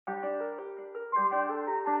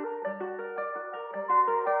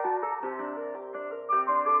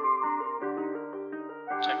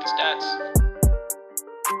the stats.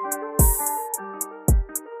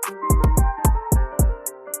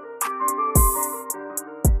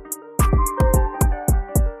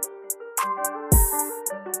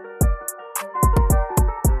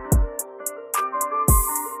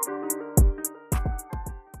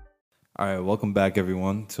 All right, welcome back,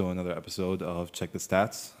 everyone, to another episode of Check the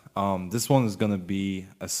Stats. This one is going to be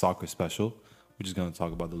a soccer special. We're just going to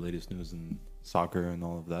talk about the latest news in soccer and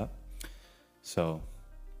all of that. So,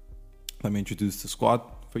 let me introduce the squad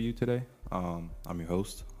for you today. I'm your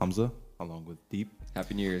host, Hamza, along with Deep,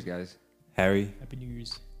 Happy New Year's, guys. Harry, Happy New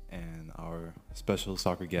Year's. and our special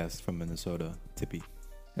soccer guest from Minnesota, Tippy.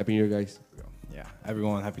 Happy New Year, guys. Yeah,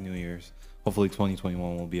 everyone, Happy New Year's. Hopefully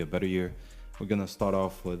 2021 will be a better year. We're going to start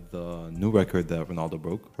off with the new record that Ronaldo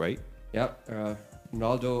broke, right? Yep.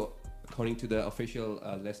 Ronaldo, according to the official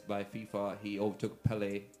list by FIFA, he overtook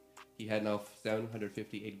Pele. He had now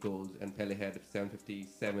 758 goals, and Pele had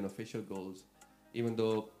 757 official goals. Even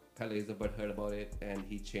though Pele is a butthurt about it, and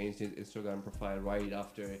he changed his Instagram profile right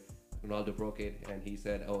after Ronaldo broke it, and he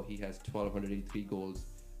said, he has 1,283 goals,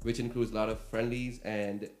 which includes a lot of friendlies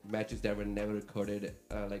and matches that were never recorded,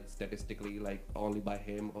 like statistically, like only by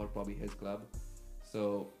him or probably his club.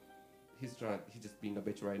 So he's just being a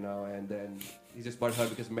bitch right now, and then he's just butthurt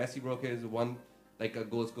because Messi broke his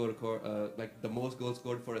goal score record, like the most goals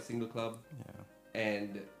scored for a single club. Yeah.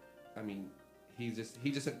 And I mean, he's just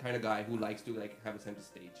a kind of guy who likes to like have a center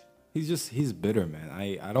stage. He's bitter, man.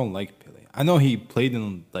 I don't like Pele. I know he played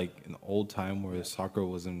in like an old time where soccer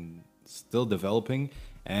wasn't still developing,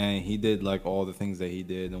 and he did like all the things that he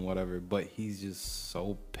did and whatever, but he's just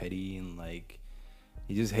so petty and like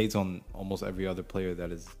he just hates on almost every other player that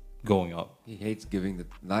is going up. He hates giving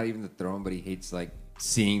not even the throne, but he hates like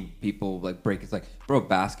seeing people like break. It's like, bro,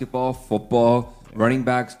 basketball, football, running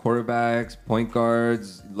backs, quarterbacks, point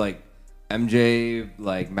guards, like MJ,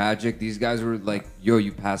 like Magic. These guys were like, yo,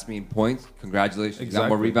 you passed me in points. Congratulations. You got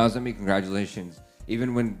more rebounds than me. Congratulations.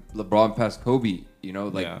 Even when LeBron passed Kobe,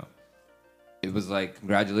 it was like,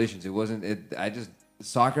 congratulations. It wasn't it.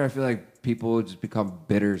 Soccer, I feel like people just become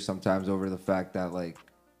bitter sometimes over the fact that like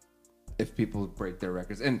if people break their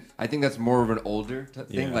records, and I think that's more of an older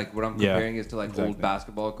thing. Yeah. Like what I'm comparing is to like exactly. old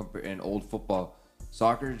basketball and old football.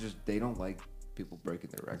 Soccer they don't like people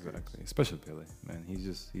breaking their records. Exactly, especially Pele, man. He's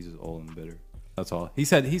just old and bitter. That's all. He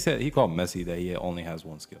called Messi that he only has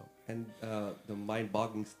one skill. And the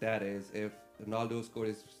mind-boggling stat is if Ronaldo scored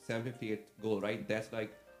his 758th goal, right? That's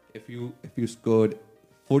like if you scored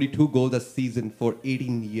 42 goals a season for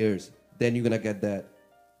 18 years, then you're gonna get that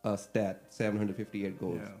stat, 758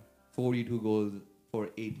 goals. Yeah. 42 goals for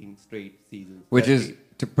 18 straight seasons. Which That's is,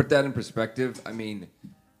 to put that in perspective, I mean,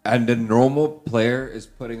 and the normal player is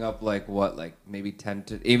putting up like what, like maybe 10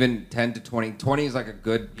 to 20. 20 is like a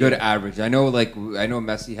good average. I know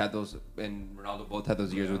Messi had those and Ronaldo both had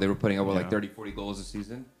those years where they were putting up like 30, 40 goals a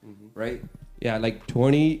season, right? Yeah, like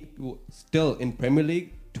 20, still in Premier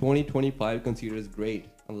League, 2025 considered as great.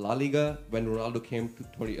 In La Liga, when Ronaldo came to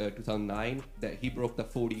 2009, that he broke the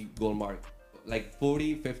 40 goal mark. Like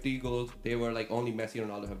 40, 50 goals, they were like only Messi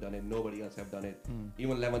and Ronaldo have done it. Nobody else have done it.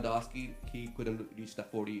 Even Lewandowski, he couldn't reach the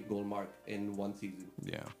 40 goal mark in one season.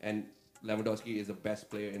 Yeah. And Lewandowski is the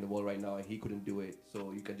best player in the world right now, and he couldn't do it.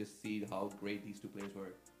 So you can just see how great these two players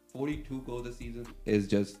were. 42 goals a season is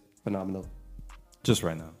just phenomenal. Just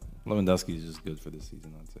right now, Lewandowski is just good for this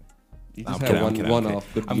season, I'd say. He just had one off.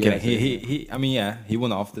 I'm kidding. He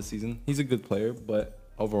went off this season. He's a good player, but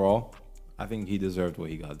overall, I think he deserved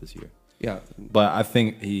what he got this year. Yeah. But I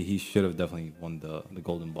think he should have definitely won the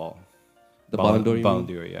Golden Ball. The Ballon d'Or, you Ballon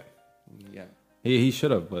mean? d'Or, yeah. Yeah. He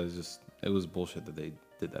should have, but it was bullshit that they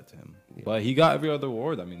did that to him. Yeah. But he got every other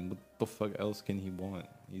award. I mean, what the fuck else can he want?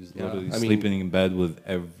 He's literally sleeping in bed with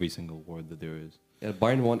every single award that there is. Yeah,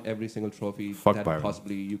 Bayern won every single trophy that Bayern.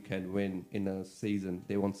 possibly you can win in a season.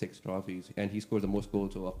 They won 6 trophies, and he scored the most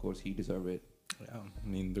goals, so of course he deserved it. Yeah, I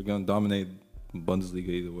mean they're gonna dominate Bundesliga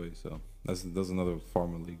either way. So that's another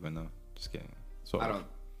farmer league right now. Just kidding. So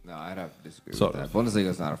I'd have to disagree with that. Bundesliga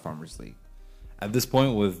is not a farmers league. At this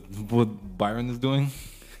point, with what Bayern is doing,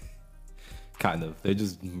 kind of, they're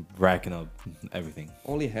just racking up everything.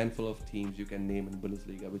 Only a handful of teams you can name in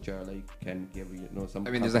Bundesliga which are like can give some.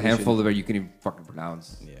 I mean, there's a handful where you can even fucking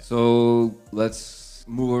pronounce. Yeah. So let's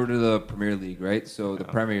move over to the Premier League, right? So the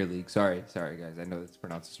Premier League. Sorry, guys. I know it's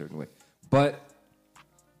pronounced a certain way, but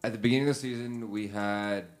at the beginning of the season, we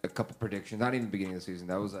had a couple predictions. Not even the beginning of the season.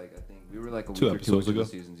 That was like, I think we were like a week or 2 weeks ago.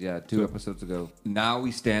 Seasons. Yeah, two episodes ago. Now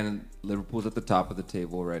we stand. Liverpool's at the top of the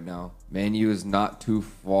table right now. Man U is not too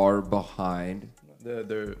far behind. They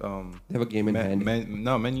have a game in hand.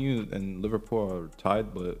 Man U and Liverpool are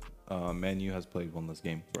tied, but Man U has played one less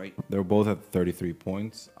game. Right. They were both at 33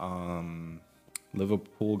 points.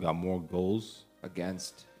 Liverpool got more goals.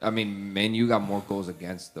 Against. I mean, Man U got more goals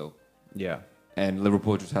against though, Yeah. and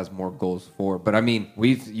Liverpool just has more goals for. But I mean,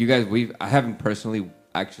 I haven't personally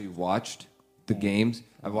actually watched the games.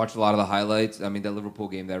 I've watched a lot of the highlights. I mean, the Liverpool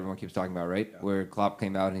game that everyone keeps talking about, right? Yeah. Where Klopp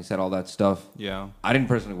came out and he said all that stuff. Yeah. I didn't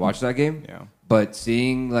personally watch that game. Yeah. But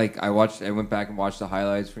seeing I went back and watched the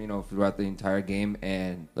highlights for throughout the entire game,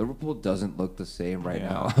 and Liverpool doesn't look the same right Yeah.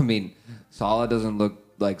 now. I mean, Salah doesn't look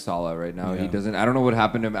like Salah right now. Yeah. He doesn't. I don't know what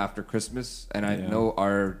happened to him after Christmas, and I Yeah. know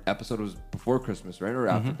our episode was before Christmas, right, or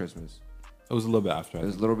after Christmas. It was a little bit after. I It was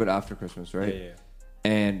a think. little bit after Christmas, right? Yeah.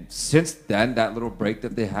 And since then, that little break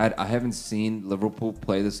that they had, I haven't seen Liverpool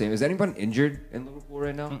play the same. Is anyone injured in Liverpool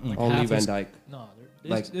right now? Like Only half Van is- Dijk. No,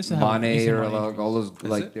 Like this have Mane decent or amount of like all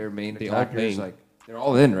injuries. those their main They all attackers, playing. like they're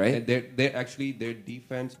all in, right? And they're actually their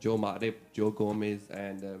defense. Joe Matip, Joe Gomez,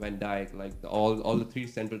 and Van Dijk. All the three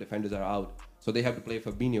central defenders are out, so they have to play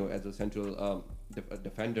Fabinho as a central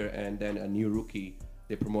defender, and then a new rookie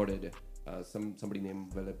they promoted, somebody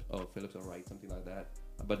named Phillips or Wright, something like that.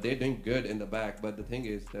 But they're doing good in the back. But the thing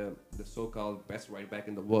is, the so-called best right back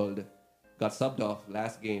in the world got subbed off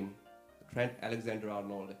last game. Trent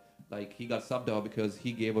Alexander-Arnold, he got subbed off because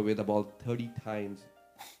he gave away the ball 30 times.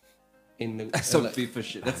 That's some FIFA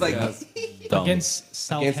shit. That's Dumb. Against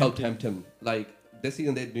Southampton. Against Southampton. This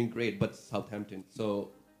season they're doing great, but Southampton. So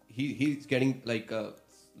he's getting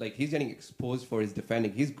he's getting exposed for his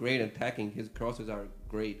defending. He's great at attacking. His crosses are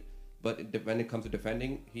great, but when it comes to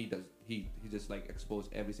defending, he just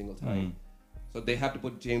exposed every single time. So they have to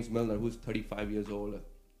put James Milner, who's 35 years old,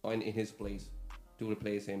 in his place to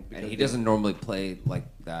replace him. and he doesn't normally play like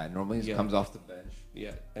that. Normally, he Yeah. comes off the bench.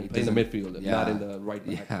 Yeah, He and play in the doesn't- midfield, yeah. not in the right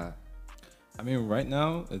back. Yeah. I mean, right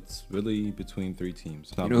now it's really between three teams.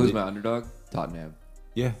 It's You not know who's really- my underdog? Tottenham.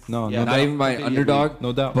 Yeah. No. Yeah, no Not doubt. even my Okay, underdog.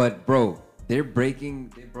 No doubt. But bro, they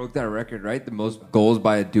broke that record, right? The most goals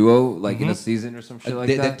by a duo, in a season or some shit like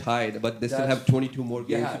They're that. tied, but they still That's- have 22 more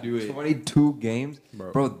games to do it. 22 games,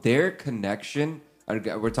 Bro. bro. Their connection.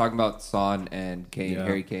 We're talking about Son and Kane, Yeah.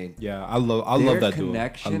 Harry Kane. Yeah. I love Their that duo.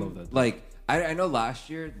 connection. I love that. Duo. I know last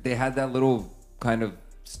year they had that little kind of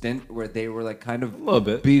stint where they were kind of A little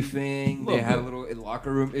bit. beefing. They Little had bit. little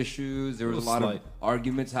locker room issues. There was a Little lot slight. of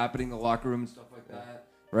arguments happening in the locker room and stuff like that.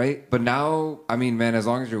 Right? But now, I mean, man, as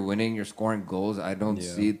long as you're winning, you're scoring goals. I don't Yeah.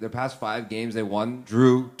 see the past 5 games they won,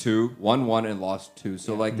 drew 2, won 1, and lost 2.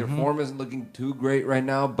 So their form isn't looking too great right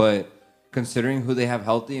now. But considering who they have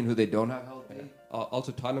healthy and who they don't have healthy,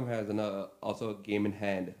 Also, Tottenham has also a game in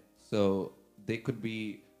hand, so they could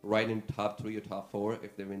be right in top 3 or top 4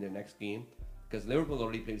 if they win their next game. Because Liverpool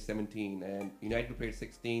already played 17, and United played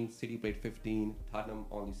 16, City played 15, Tottenham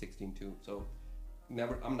only 16 too. So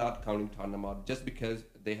I'm not counting Tottenham out just because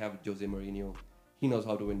they have Jose Mourinho. He knows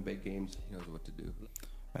how to win big games. he knows what to do.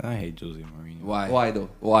 And I hate Jose Mourinho. Why? Why though?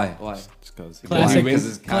 Why? Why? Just because. Classic, Because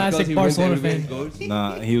his classic Because he wins Barcelona every game fan. he goes?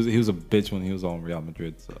 Nah, he was a bitch when he was on Real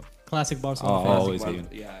Madrid. So Classic Barcelona Oh, fan. always hate him.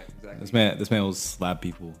 Yeah, exactly. This man will slap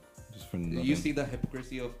people just for nothing. You see the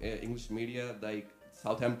hypocrisy of English media.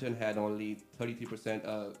 Southampton had only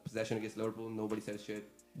 33% possession against Liverpool. Nobody said shit.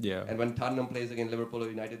 Yeah. And when Tottenham plays against Liverpool or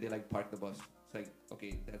United, they park the bus. It's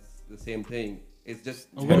okay, that's the same thing. It's just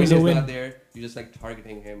A when win is he's a win. not there, you're just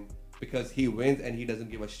targeting him because he wins and he doesn't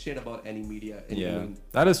give a shit about any media. In Yeah, England.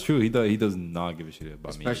 that is true. He does not give a shit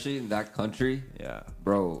about me. Especially in that country, Yeah.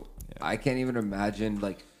 bro. Yeah. I can't even imagine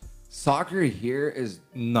soccer here is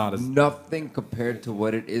Not as nothing compared to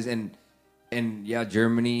what it is in yeah,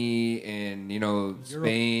 Germany and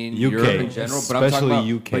Spain, UK, Europe in general. But I'm talking especially about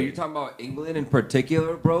UK. But you're talking about England in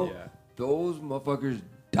particular, bro. Yeah. Those motherfuckers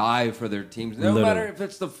die for their teams. No Literally. matter if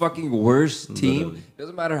it's the fucking worst team. Literally.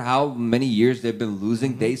 Doesn't matter how many years they've been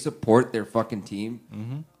losing. They support their fucking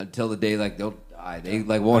team until the day they'll die. They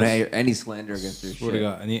won't hear any slander against their Swear to shit.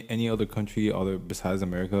 God, any other country other besides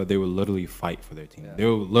America, they would literally fight for their team. Yeah. There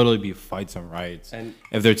will literally be fights and riots And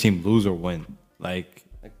if their team lose or win.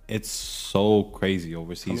 It's so crazy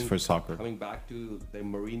overseas for soccer. Coming back to the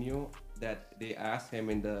Mourinho, that they asked him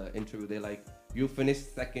in the interview, they're you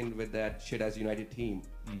finished second with that shit as United team,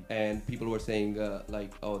 and people were saying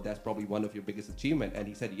oh, that's probably one of your biggest achievement, and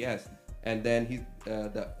he said yes. And then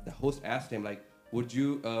the host asked him would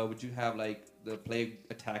you have the play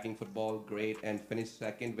attacking football great and finish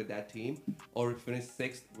second with that team, or finish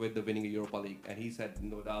 6th with the winning a Europa League? And he said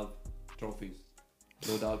no doubt trophies.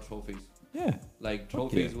 Yeah.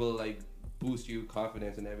 Trophies will boost you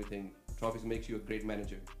confidence and everything. Trophies makes you a great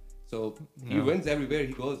manager. So he Yeah. wins everywhere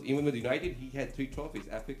he goes. Even with United, he had 3 trophies: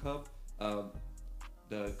 FA Cup,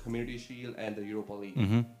 the Community Shield, and the Europa League.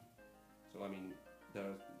 Mm-hmm. So I mean,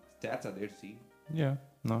 stats are there to see. Yeah,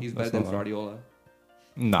 no, He's that's better than not wrong. Guardiola.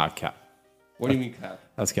 Nah, cap. What do you mean, cap?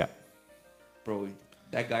 That's cap. Bro,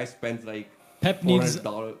 that guy spends like Pep needs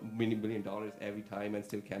 $400 million every time and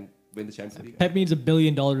still can't win the Champions League. Pep needs $1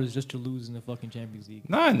 billion just to lose in the fucking Champions League.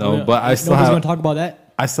 No, I know, Yeah, but I still nobody's have gonna talk about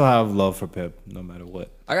that. I still have love for Pep, no matter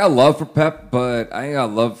what. I got love for Pep, but I ain't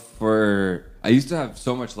got love for. I used to have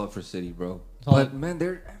so much love for City, bro. But man,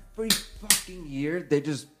 they're every fucking year they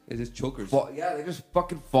just It's just chokers. they just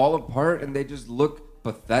fucking fall apart and they just look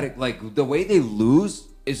pathetic. Like the way they lose,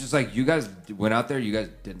 it's just like you guys went out there, you guys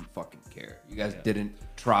didn't fucking care. You guys didn't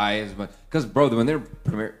try as much. Because bro, when they're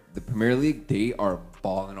the Premier League, they are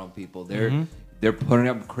balling on people. They're putting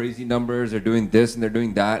up crazy numbers. They're doing this and they're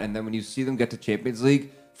doing that. And then when you see them get to Champions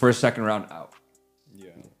League, first second round out. Yeah.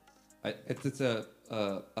 It's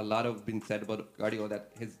a lot of been said about Guardiola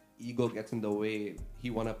that his ego gets in the way. He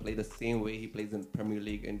want to play the same way he plays in Premier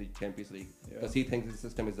League and the Champions League because he thinks his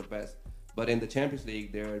system is the best. But in the Champions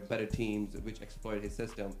League, there are better teams which exploit his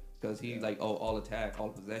system because he like all attack, all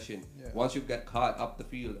possession. Once you get caught up the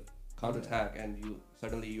field, counter attack, and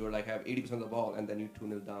you're like have 80% of the ball, and then you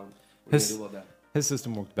 2-0 down. What do you do about that? His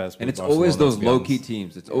system worked best. And with it's always Barcelona, those to be low-key honest.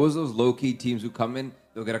 teams. It's always those low-key teams who come in,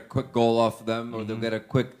 they'll get a quick goal off of them, or they'll get a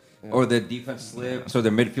quick, or the defense slips, or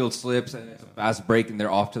their midfield slips, and it's a fast break, and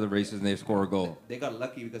they're off to the races, and they score a goal. They got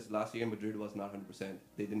lucky because last year Madrid was not 100%.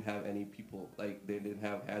 They didn't have any people. Like, they didn't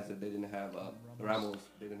have Hazard. They didn't have Ramos.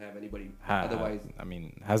 They didn't have anybody. Otherwise, I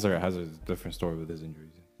mean, Hazard's a different story with his injuries.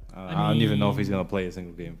 I don't even know if he's gonna play a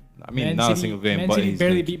single game. I mean, not a single game, Man but City he's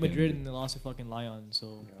barely gonna beat keep getting Madrid injured. and they lost to fucking Lyon.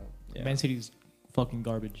 So Yeah. Man City's fucking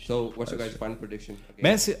garbage. so what's your guys' final prediction?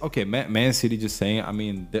 Okay. Man City. Just saying. I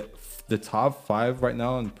mean, the top 5 right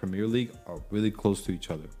now in Premier League are really close to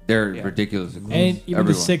each other. They're Yeah. ridiculous. and even the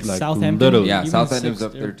Everyone. sixth, Like, Southampton. literally. Yeah, even Southampton's sixth,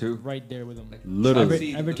 up there they're too. right there with them. Literally.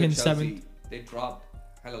 Chelsea, Everton look at Chelsea. 7th. They dropped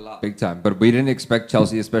hell a lot. Big time. But we didn't expect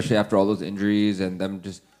Chelsea, especially after all those injuries, and them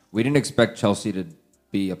just, we didn't expect Chelsea to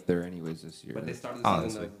be up there anyways this year. But they started the Honestly.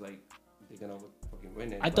 season as like they're gonna fucking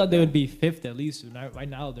win it. I but thought they then- would be 5th at least. Right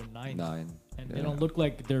now they're 9th. 9. And Yeah. they don't look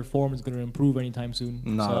like their form is going to improve anytime soon.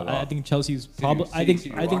 Not so at all. I think Chelsea's City- probably. I think.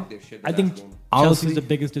 City I think. rocked their shit the I think last game. Honestly- Chelsea's the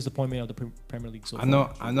biggest disappointment of the Premier League so far.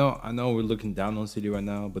 I know. We're looking down on City right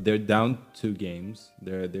now, but they're down 2 games.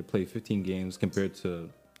 They play 15 games compared to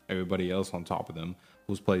everybody else on top of them,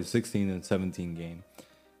 who's played 16 and 17 games.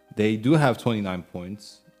 They do have 29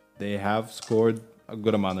 points. They have scored a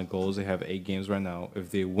good amount of goals. They have 8 games right now.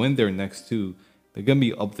 If they win their next 2, they're gonna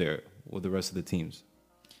be up there with the rest of the teams.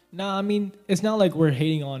 Nah, I mean it's not like we're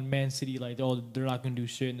hating on Man City. Like they're not going to do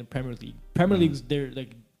shit in the Premier League. Premier League's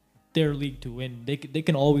their league to win. They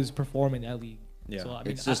can always perform in that league. Yeah. So I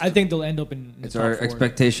mean It's just- I think they'll end up in. It's the top our 4.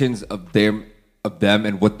 expectations of them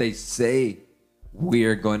and what they say we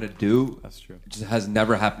are going to do. That's true. It just has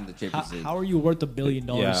never happened in the How, Champions League. how are you worth $1 billion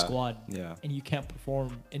Yeah. squad? Yeah. And you can't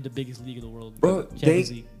perform in the biggest league of the world, Bro, Champions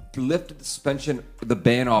they League. lifted the suspension, the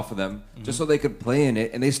ban off of them, just so they could play in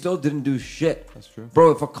it, and they still didn't do shit. That's true.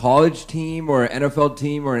 Bro, if a college team or an NFL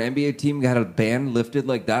team or an NBA team had a ban lifted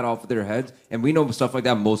like that off of their heads, and we know stuff like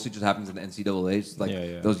that mostly just happens in the NCAA. It's like Yeah,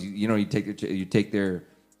 yeah. those, you take their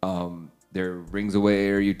rings away,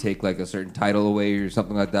 or you take like a certain title away, or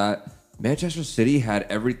something like that. Manchester City had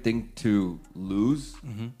everything to lose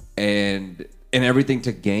and everything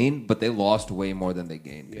to gain, but they lost way more than they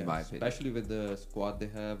gained, in my opinion. especially with the squad they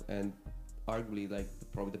have, and arguably like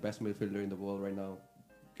probably the best midfielder in the world right now,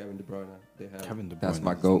 Kevin De Bruyne. They have. Kevin De Bruyne. That's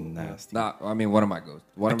my is goat. Nasty. Nah, I mean, one of my goats.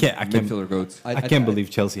 One I of can't- my I can't- midfielder goats. I can't believe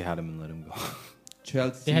Chelsea had him and let him go.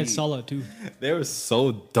 Chelsea. They had Salah too. They were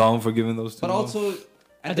so dumb for giving those 2. But also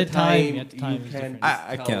At the time, you it was can different.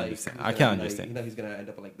 I tell, can't like, understand. he's I gonna can't be, like, understand. he's gonna end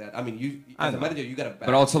up like that. I mean, you I as a know. manager, you gotta.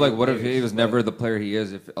 But also, like, what if he players, was but never the player he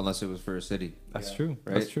is unless it was for a City? That's Yeah. true.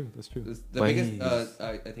 Right? That's true. That's true. The But biggest, he's-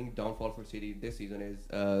 I think, downfall for City this season is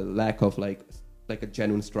lack of like a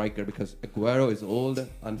genuine striker because Aguero is old,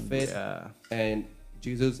 unfit, yeah. and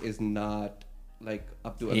Jesus is not like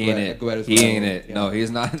up to He ain't it. Aguero's He level. ain't it. Yeah. No,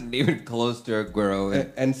 he's not even close to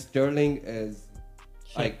Aguero. And Sterling is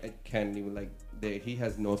like I can't even like he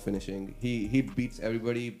has no finishing. He beats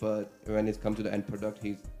everybody, but when it comes to the end product,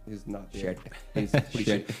 he's not there. Shit. He's pretty Shit.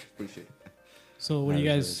 shit. Pretty shit. So what do you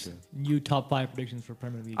That guys is very new top 5 predictions for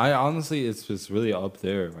Premier League? I honestly, it's just really up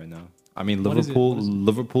there right now. I mean, What is it? Liverpool. What is it?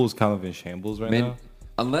 Liverpool's kind of in shambles right Man, now.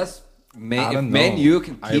 unless I if don't Man know. U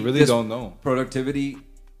can keep I really this don't know. productivity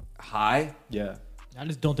high, Yeah. I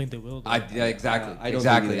just don't think they will. though. yeah, exactly. I don't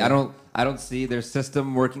exactly. think I don't see their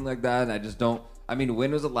system working like that, and I just don't. I mean,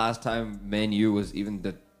 when was the last time Man U was even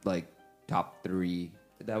the like top 3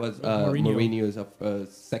 That was Mourinho.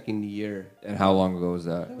 Mourinho's second year. And how long ago was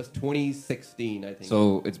that? That was 2016, I think.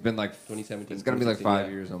 So it's been like 2017. It's gonna be like 2016, 5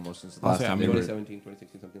 yeah. years almost since the I'll last say, time I they mean, were. 2017,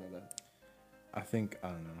 2016, something like that. I think I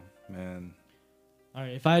don't know, man. All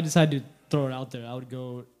right, if I decide to throw it out there, I would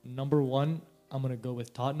go number one. I'm gonna go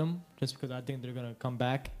with Tottenham just because I think they're gonna come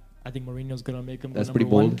back. I think Mourinho's gonna make them. That's go pretty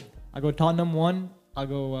number bold. One. I go Tottenham 1. I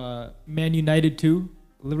go Man United 2,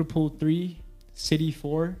 Liverpool 3, City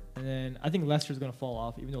 4, and then I think Leicester's gonna fall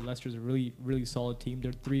off. Even though Leicester's a really really solid team,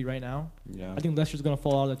 they're 3 right now. Yeah. I think Leicester's gonna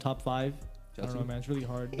fall out of the top 5. I Chelsea? don't know, man. It's really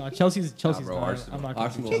hard. No, Chelsea's bro, not. Arsenal. I'm not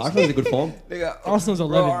gonna do Arsenal is a good form. Arsenal's 11.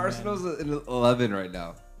 Bro, man. Arsenal's in 11 right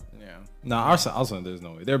now. Yeah. No, Arsenal, there's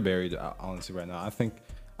no way. They're buried, honestly, right now.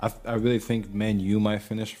 I really think Man U might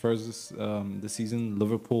finish first this season.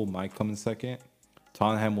 Liverpool might come in second.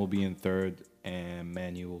 Tottenham will be in third, and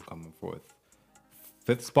Man U will come in fourth.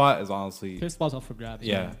 Fifth spot is honestly, Fifth spot's up for grabs.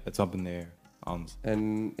 yeah, man. it's up in there. Honestly,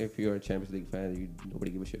 And if you're a Champions League fan,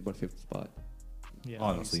 nobody give a shit about fifth spot. Yeah,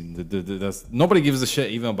 honestly, that's nobody gives a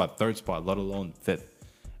shit even about third spot, let alone fifth.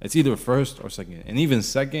 It's either first or second, and even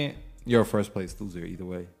second, you're a first place loser either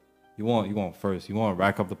way. You want first. You want to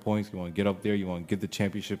rack up the points. You want to get up there. You want to get the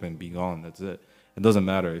championship and be gone. That's it. It doesn't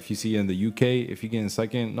matter. If you see in the UK, if you get in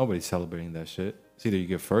second, nobody's celebrating that shit. It's either you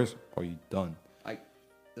get first or you done.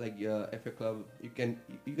 If your club, you can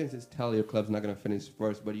just tell your club's not gonna finish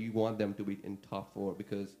first, but you want them to be in top 4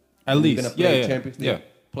 because At you're least, gonna play yeah. Champions League. Yeah.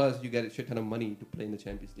 Plus, you get a shit ton of money to play in the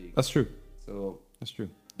Champions League. That's true. So That's true.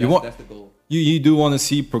 that's the goal. You do want to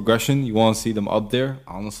see progression. You want to see them up there,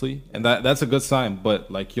 honestly, and that's a good sign. But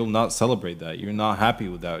like, you'll not celebrate that. You're not happy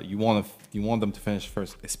with that. You want them to finish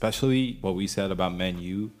first, especially what we said about Man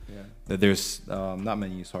U. Yeah. That there's not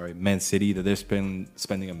Man U, sorry, Man City. That they're spending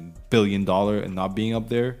 $1 billion and not being up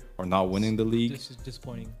there or not winning the league. This is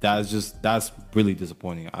disappointing. That's really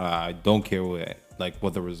disappointing. I don't care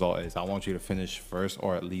what the result is. I want you to finish first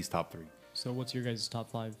or at least top 3. So what's your guys' top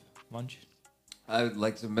 5 lunch? I would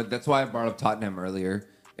like to. That's why I brought up Tottenham earlier,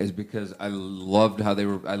 is because I loved how they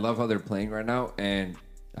were. I love how they're playing right now, and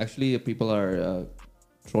Actually, people are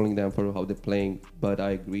trolling them for how they're playing, but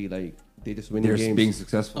I agree. Like they just win they're games. being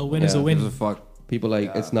successful. A win is a Yeah. win. Gives a fuck. People like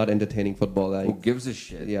Yeah. it's not entertaining football. Like Who gives a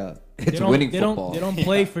shit? yeah, It's don't- winning they football. They don't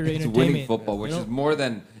play for It's entertainment. winning football, which They is don't- more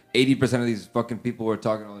than 80% of these fucking people who are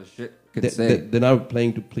talking all this shit could they, say. they're not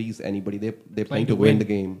playing to please anybody. They're playing to win the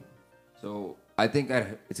game. So I think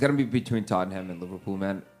it's gonna be between Tottenham and Liverpool,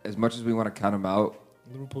 man. As much as we want to count them out,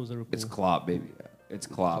 Liverpool's Liverpool. it's Klopp, baby. It's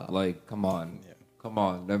Klopp. Klopp. Like, come on, come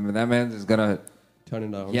on. I mean, that man is gonna. Turn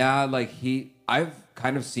it on. Yeah, like I've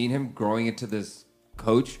kind of seen him growing into this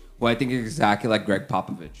coach who I think is exactly like Greg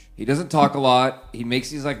Popovich. He doesn't talk a lot. He makes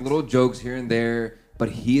these like little jokes here and there, but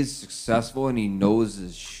he is successful and he knows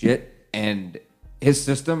his shit. And his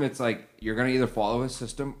system, it's like you're gonna either follow his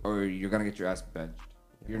system or you're gonna get your ass benched.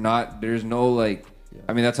 You're not. There's no like.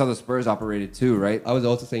 I mean, that's how the Spurs operated too, right? I was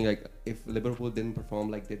also saying like if Liverpool didn't perform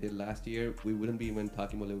like they did last year, we wouldn't be even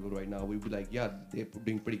talking about Liverpool right now. We'd be like, yeah, they're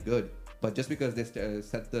doing pretty good. But just because they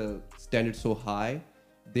set the standard so high,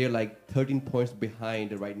 they're like 13 points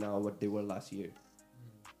behind right now what they were last year.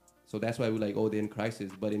 So that's why we're like, oh, they're in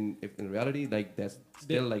crisis. But in reality, like that's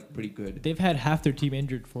still like pretty good. They've had half their team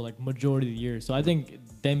injured for like majority of the year. So I think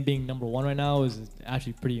them being number 1 right now is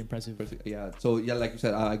actually pretty impressive. Yeah. So yeah, like you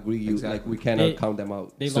said, I agree. You Exactly. like we cannot They- count them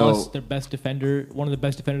out. They So- lost their best defender, one of the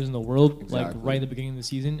best defenders in the world, Exactly. like right in the beginning of the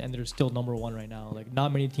season, and they're still number 1 right now. Like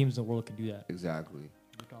not many teams in the world can do that. Exactly.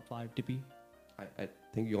 Top 5, Tippy. I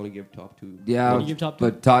think you only give top 2. Yeah, What do you give top two?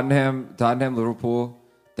 but Tottenham, Liverpool.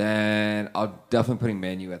 Then I'll definitely putting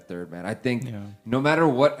Man U at third, man. I think Yeah. no matter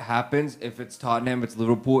what happens, if it's Tottenham, it's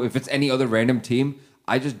Liverpool, if it's any other random team,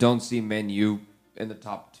 I just don't see Man U in the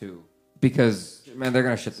top 2 because man, they're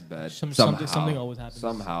gonna shit the bed somehow. Something always happens.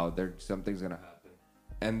 Somehow, something's gonna happen.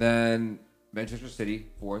 And then Manchester City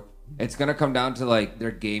fourth. It's gonna come down to like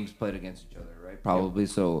their games played against each other, right? Probably.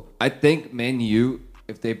 So I think Man U,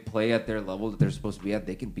 if they play at their level that they're supposed to be at,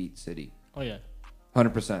 they can beat City. Oh yeah.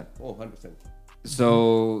 100%. Oh, 100%.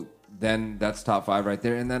 So then that's top 5 right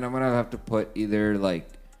there. And then I'm going to have to put either like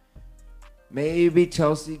maybe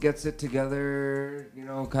Chelsea gets it together, you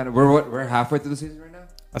know, kind of. We're halfway through the season right now?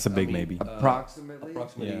 That's a big mean, maybe. Approximately.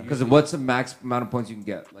 Approximately. Yeah. Because what's the max amount of points you can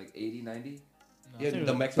get? Like 80, 90? Yeah, the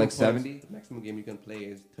maximum Like points- 70? The maximum game you can play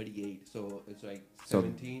is 38. So it's like So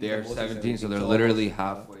 17. they're most are 17, so they're So literally almost,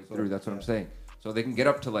 halfway so through. That's what I'm saying. So they can get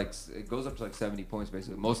up to like, it goes up to like 70 points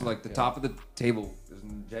basically. Most of like the top of the table is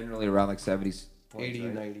generally around like 70 points. 80,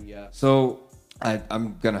 right? 90, yeah. So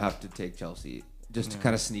I'm going to have to take Chelsea just to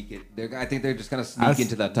kind of sneak it. I think they're just going to sneak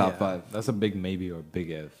into that top 5. That's a big maybe or big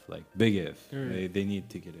if. Like big if. They're- They need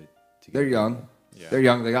to get it. They're young. Yeah. They're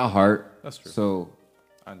young. They got heart. That's true. So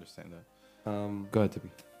I understand that. Um, Go ahead, Tippy.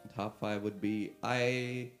 top five would be,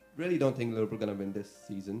 I really don't think Liverpool gonna win this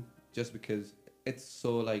season, just because it's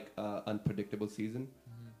so like unpredictable season,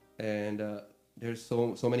 and there's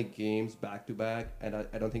so many games back to back, and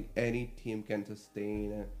I don't think any team can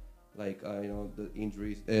sustain the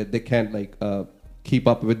injuries. They can't keep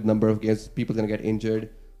up with number of games. People gonna get injured,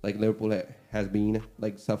 like Liverpool has been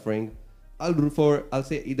like suffering. I'll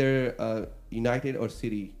say either United or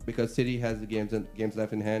City, because City has the games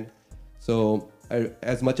left in hand. So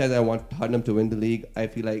as much as I want Tottenham to win the league, I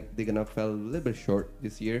feel like they're gonna fall a little bit short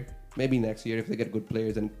this year. Maybe next year if they get good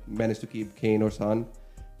players and manage to keep Kane or Son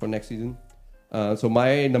for next season. So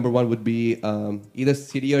my number one would be either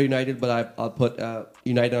City or United, but I'll put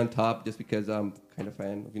United on top just because I'm kind of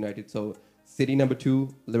fan of United. So City number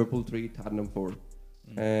 2, Liverpool 3, Tottenham 4,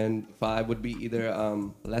 and 5 would be either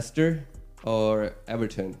Leicester or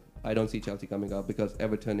Everton. I don't see Chelsea coming up because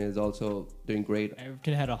Everton is also doing great.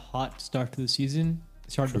 Everton had a hot start to the season.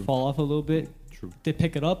 It started to True. fall off a little bit. True. If they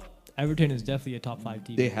pick it up, Everton is definitely a top 5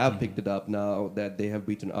 team. They have picked it up now that they have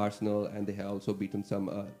beaten Arsenal, and they have also beaten some,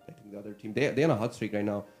 I think the other team. They're on a hot streak right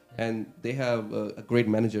now, and they have a great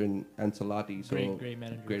manager in Ancelotti. So Great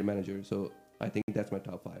manager. Great manager. So I think that's my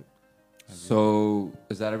top 5. So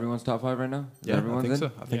is that everyone's top 5 right now? Is Yeah, I everyone's think in?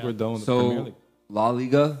 so. I think Yeah. we're done with the Premier So League. La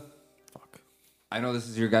Liga. Fuck. I know this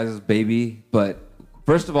is your guys' baby, but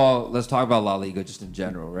first of all, let's talk about La Liga just in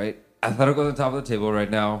general, right? Atletico's on top of the table right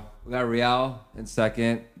now. We got Real in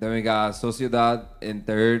second. Then we got Sociedad in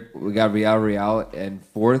third. We got Real in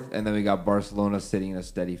fourth, and then we got Barcelona sitting in a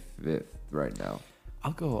steady fifth right now.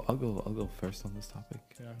 I'll go first on this topic.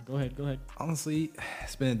 Yeah, go ahead. Honestly,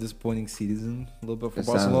 it's been a disappointing season a little bit for It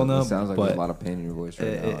Barcelona. sounds like but there's a lot of pain in your voice right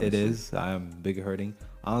now. it honestly. is. I am big hurting.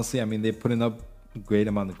 Honestly, I mean they're putting up a great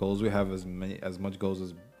amount of goals. We have as much goals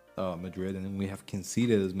as Madrid, and then we have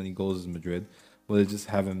conceded as many goals as Madrid. But it just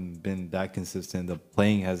haven't been that consistent. The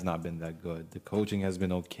playing has not been that good. The coaching has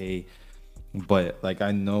been okay, but like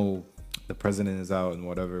I know the president is out and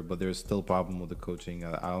whatever, but there's still a problem with the coaching.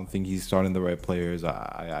 I don't think he's starting the right players.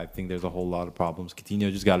 I think there's a whole lot of problems.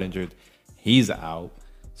 Coutinho just got injured. He's out.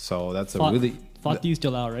 So that's a really Fati's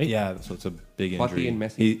still out, right? yeah, so it's a big Fati injury. and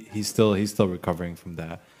Messi. He's still recovering from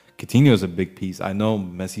that. Coutinho is a big piece. I know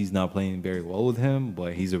Messi's not playing very well with him,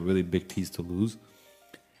 but he's a really big piece to lose.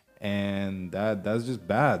 And that's just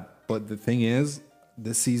bad. But the thing is,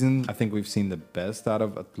 this season I think we've seen the best out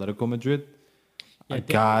of Atletico Madrid. Yeah,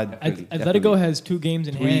 God, Definitely, Atletico definitely. has 2 games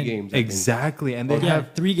in 3 hand. games. I think. exactly, and they Yeah,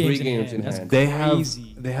 have 3 games, three games in That's hand. they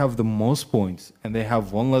crazy. have the most points, and they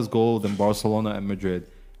have one less goal than Barcelona and Madrid,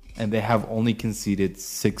 and they have only conceded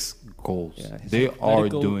 6 goals. Yeah, They are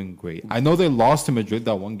Atletico- doing great. I know they lost to Madrid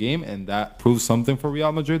that one game, and that proves something for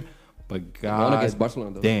Real Madrid. But They won God against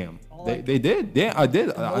Barcelona though. damn, Oh, they did. Yeah, I did.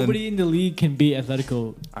 Nobody in the league can beat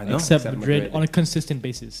Atletico I know. except Except Madrid, Madrid. on a consistent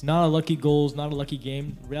basis. Not a lucky goals, not a lucky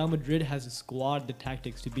game. Real Madrid has the squad, the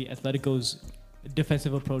tactics to beat Atletico's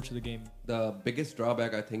defensive approach to the game. The biggest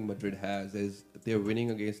drawback I think Madrid has is they're winning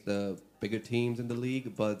against the bigger teams in the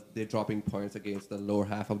league, but they're dropping points against the lower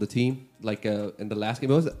half of the team. Like in the last game,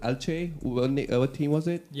 it was Elche. What team was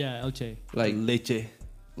it? Yeah, Elche. Like Leche.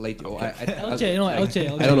 Elche, no,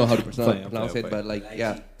 Elche. I don't know how to Play, pronounce play, it, play. but like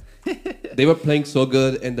yeah, they were playing so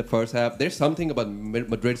good in the first half. There's something about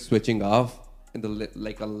Madrid switching off in the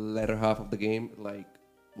a latter half of the game. Like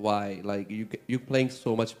why? Like you're playing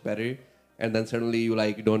so much better, and then suddenly you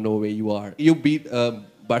don't know where you are. You beat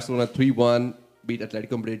Barcelona 3-1, beat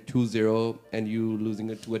Atletico Madrid 2-0, and you losing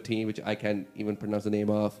it to a team which I can't even pronounce the name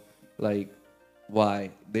of. Like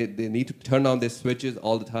why? They need to turn on their switches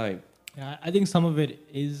all the time. Yeah, I think some of it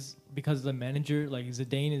is because the manager, like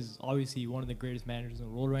Zidane, is obviously one of the greatest managers in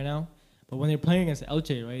the world right now. But when they're playing against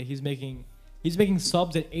Elche, right, he's making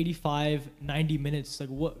subs at 85, 90 minutes. Like,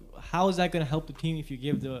 what? How is that going to help the team if you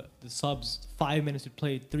give the subs 5 minutes to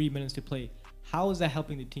play, 3 minutes to play? How is that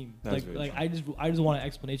helping the team? That's very I just want an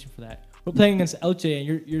explanation for that. We're playing against Elche and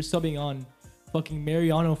you're subbing on fucking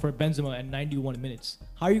Mariano for Benzema at 91 minutes.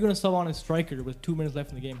 How are you going to sub on a striker with 2 minutes left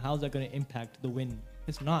in the game? How is that going to impact the win?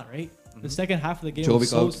 It's not, right? The second half of the game was Jovic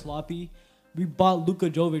so out. sloppy. We bought Luka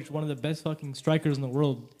Jovic, one of the best fucking strikers in the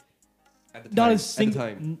world. At the Not time, a single.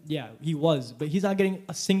 at the time. Yeah, he was, but he's not getting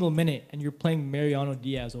a single minute, and you're playing Mariano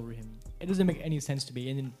Diaz over him. It doesn't make any sense to me.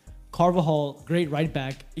 And then Carvajal, great right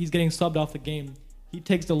back, he's getting subbed off the game. He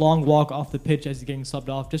takes the long walk off the pitch as he's getting subbed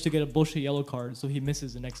off just to get a bullshit yellow card, so he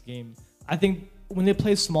misses the next game. I think when they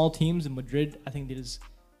play small teams in Madrid, I think they just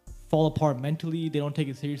fall apart mentally. They don't take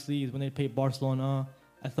it seriously. When they play Barcelona,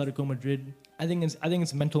 Atletico Madrid. I think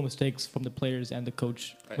it's mental mistakes from the players and the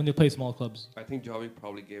coach when they play small clubs. I think Jovic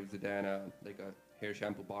probably gave Zidane a hair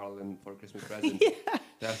shampoo bottle and for Christmas present.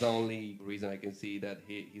 That's the only reason I can see that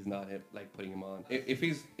he's not like putting him on. If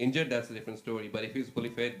he's injured, that's a different story. But if he's fully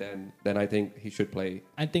fit, then I think he should play.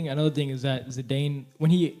 I think another thing is that Zidane,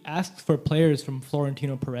 when he asks for players from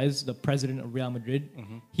Florentino Perez, the president of Real Madrid,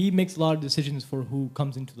 he makes a lot of decisions for who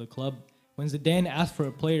comes into the club. When Zidane asks for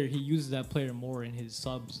a player, he uses that player more in his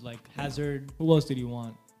subs, like Hazard. Who else did he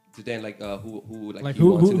want? Zidane, who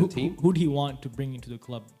Who wants in the team? Who do he want to bring into the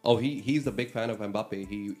club? Oh, he's a big fan of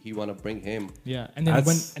Mbappe. He want to bring him. Yeah, and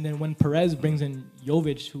then when Perez brings in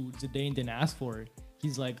Jovic, who Zidane didn't ask for,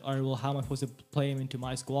 he's like, all right, well, how am I supposed to play him into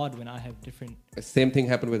my squad when I have different? Same thing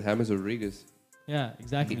happened with James Rodriguez. Yeah,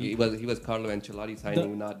 exactly. He was Carlo Ancelotti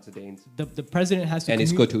signing, not Zidane's. The president has to and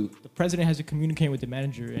Isco too. The president has to communicate with the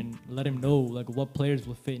manager and let him know like what players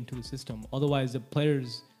will fit into the system. Otherwise, the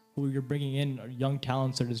players who you're bringing in are young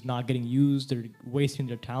talents that are just not getting used. They're wasting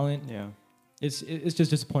their talent. Yeah, it's just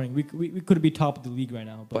disappointing. We could be top of the league right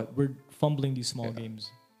now, but we're fumbling these small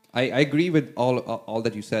games. I agree with all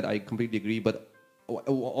that you said. I completely agree. But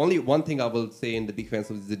only one thing I will say in the defense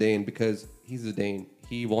of Zidane, because he's Zidane.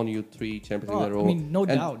 He won you 3 Champions League in a row. I mean, no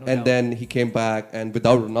doubt. And then he came back, and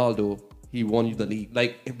without Ronaldo, he won you the league.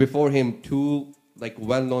 Like before him, 2 like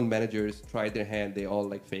well-known managers tried their hand. They all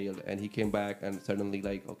like failed, and he came back and suddenly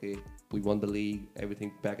like, okay, we won the league,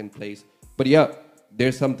 everything back in place. But yeah,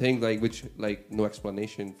 there's some things like which like no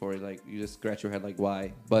explanation for it. Like you just scratch your head like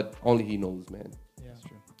why, but only he knows, man. Yeah, that's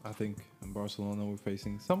true. I think in Barcelona we're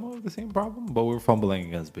facing some of the same problem, but we're fumbling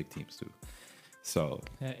against big teams too. So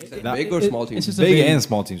big or small teams? Big and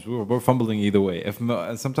small teams. We're fumbling either way.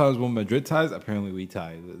 Sometimes when Madrid ties, apparently we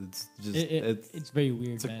tie. It's just it's very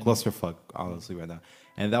weird. It's a clusterfuck, honestly, right now.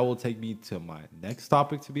 And that will take me to my next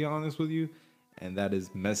topic, to be honest with you, and that is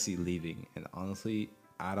Messi leaving. And honestly,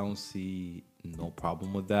 I don't see no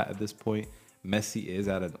problem with that at this point. Messi is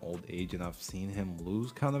at an old age, and I've seen him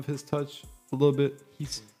lose kind of his touch a little bit.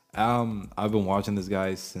 I've been watching this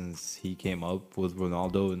guy since he came up with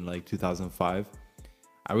Ronaldo in like 2005.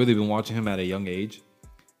 I've really been watching him at a young age,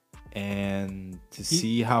 and to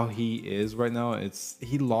see how he is right now,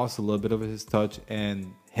 he lost a little bit of his touch,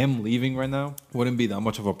 and him leaving right now wouldn't be that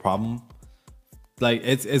much of a problem. Like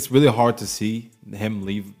it's really hard to see him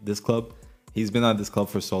leave this club. He's been at this club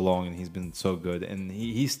for so long, and he's been so good, and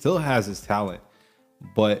he still has his talent.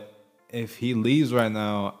 But if he leaves right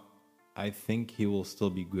now, I think he will still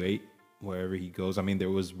be great wherever he goes. I mean, there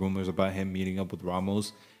was rumors about him meeting up with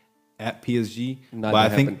Ramos at PSG. But I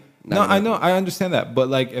think I know, I understand that. But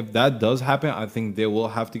like, if that does happen, I think they will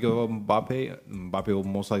have to give up Mbappe. Mbappe will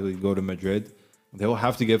most likely go to Madrid. They will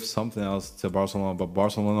have to give something else to Barcelona. But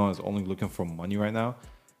Barcelona is only looking for money right now.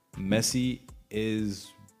 Messi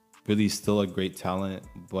is really still a great talent,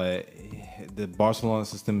 but the Barcelona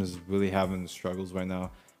system is really having struggles right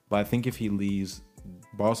now. But I think if he leaves,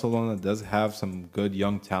 Barcelona does have some good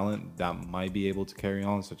young talent that might be able to carry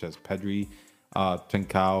on, such as Pedri,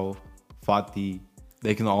 Trincao, Fati.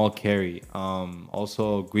 They can all carry.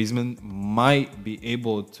 Also, Griezmann might be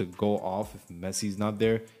able to go off if Messi's not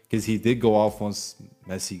there, because he did go off once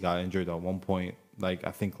Messi got injured at one point, like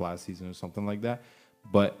I think last season or something like that.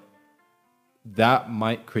 But that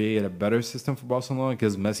might create a better system for Barcelona,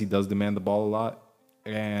 because Messi does demand the ball a lot.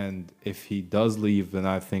 And if he does leave, then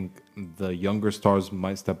I think the younger stars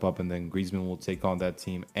might step up, and then Griezmann will take on that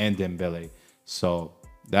team, and Dembele. So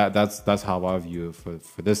that's how I view it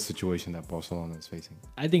for this situation that Barcelona is facing.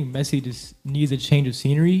 I think Messi just needs a change of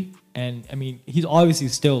scenery, and I mean, he's obviously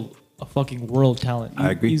still a fucking world talent. I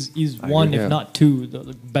agree. He's one, if not two,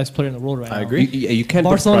 the best player in the world right now. I agree. You can't.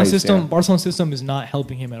 Barcelona system is not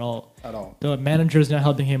helping him at all. At all. The manager is not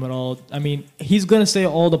helping him at all. I mean, he's gonna say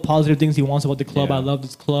all the positive things he wants about the club. Yeah. I love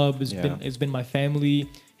this club. It's been my family.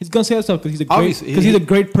 He's gonna say that stuff because he's a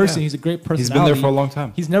great person. Yeah. He's a great personality. He's been there for a long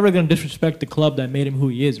time. He's never gonna disrespect the club that made him who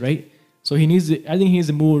he is, right? So I think he needs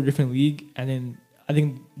to move to a different league, and then I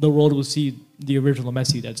think the world will see the original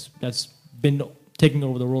Messi that's been taking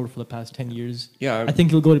over the role for the past 10 years. Yeah, I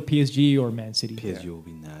think he'll go to PSG or Man City. PSG will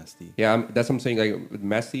be nasty. Yeah, that's what I'm saying. Like with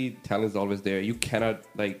Messi, talent is always there. You cannot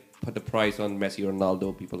like put the price on Messi or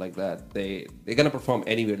Ronaldo, people like that. They're gonna perform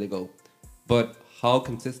anywhere they go, but how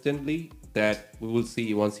consistently, that we will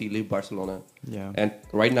see once he leaves Barcelona. Yeah. And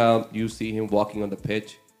right now, you see him walking on the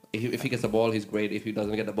pitch. If he gets the ball, he's great. If he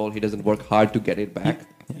doesn't get the ball, he doesn't work hard to get it back.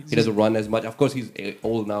 He doesn't run as much. Of course, he's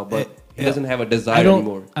old now, but he doesn't have a desire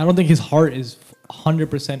anymore. I don't think his heart is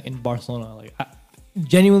 100% in Barcelona. Like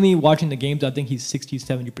genuinely watching the games, I think he's 60,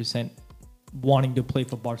 70% wanting to play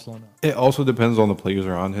for Barcelona. It also depends on the players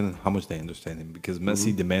around him and how much they understand him. Because Mm-hmm.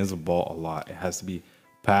 Messi demands the ball a lot. It has to be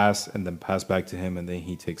pass and then pass back to him, and then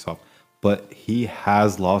he takes off. But he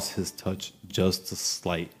has lost his touch just a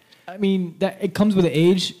slight. I mean, that it comes with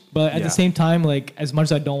age, but at Yeah. the same time, like as much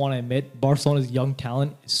as I don't want to admit, Barcelona's young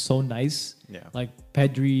talent is so nice. Yeah. Like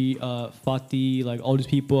Pedri, Fati, like all these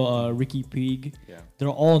people, Ricky Puig. Yeah. They're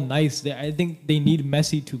all nice. I think they need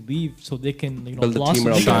Messi to leave so they can, Build the team blossom.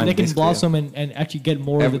 around They can, him. they can Basically, blossom and actually get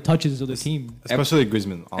more of Every- the touches of the team. Especially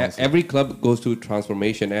Griezmann, honestly. Every club goes through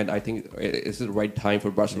transformation, and I think it's the right time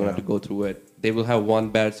for Barcelona Yeah. to go through it. They will have one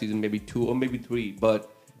bad season, maybe two or maybe three, but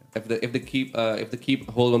if they keep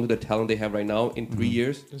hold on to the talent they have right now, in 3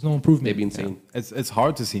 years, There's no improvement. they'd be insane. It's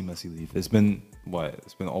hard to see Messi leave. It's been what?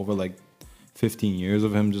 It's been over like 15 years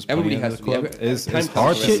of him just Everybody playing at has the to be. club. It's Time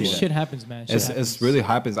hard to comes see Shit, that. shit happens, man. Shit It's happens. really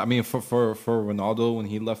happens. I mean, for Ronaldo when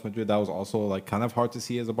he left Madrid, that was also like kind of hard to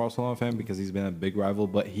see as a Barcelona fan because he's been a big rival,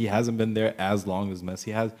 but he hasn't been there as long as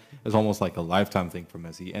Messi has. It's almost like a lifetime thing for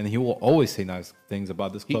Messi, and he will always say nice things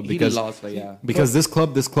about this club He because lost, like, yeah. because this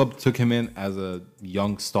club took him in as a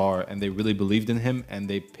young star, and they really believed in him, and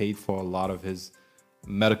they paid for a lot of his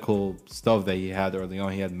medical stuff that he had early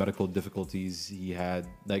on. He had medical difficulties. He had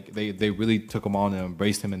like they really took him on and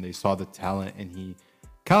embraced him, and they saw the talent, and he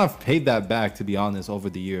kind of paid that back, to be honest, over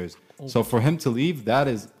the years. So for him to leave, that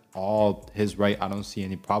is all his right. I don't see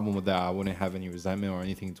any problem with that. I wouldn't have any resentment or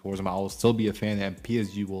anything towards him. I will still be a fan, and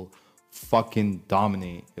PSG will fucking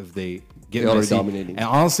dominate if they get They're already Messi. dominating. And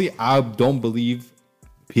honestly, I don't believe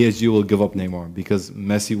PSG will give up Neymar because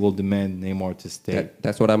Messi will demand Neymar to stay.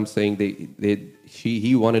 That's what I'm saying.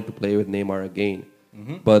 He wanted to play with Neymar again,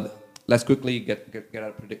 Mm-hmm. but let's quickly get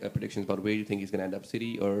our predictions about where you think he's gonna end up,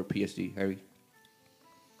 City or PSG, Harry.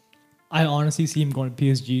 I honestly see him going to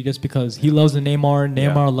PSG just because he loves the Neymar.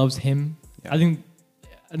 Neymar Yeah. loves him. Yeah. I think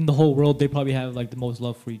in the whole world, they probably have like the most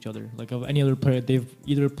love for each other. Like of any other player they've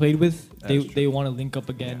either played with, That's they want to link up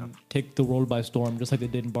again, Yeah. take the world by storm, just like they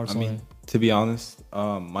did in I Barcelona. mean, to be honest,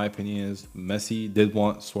 my opinion is Messi did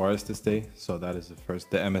want Suarez to stay, so that is the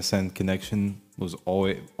first. The MSN connection was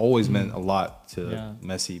always meant a lot to Yeah.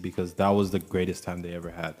 Messi because that was the greatest time they ever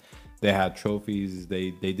had. They had trophies. They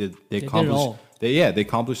did it accomplished. all. They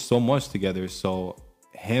accomplished so much together. So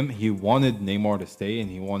he wanted Neymar to stay, and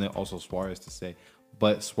he wanted also Suarez to stay,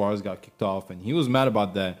 but Suarez got kicked off, and he was mad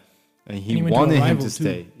about that, and And he he went to a wanted him rival to too.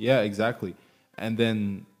 stay. Yeah, exactly. And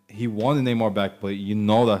then he wanted Neymar back, but you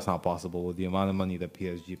know that's not possible with the amount of money that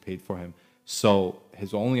PSG paid for him. So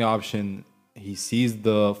his only option, he sees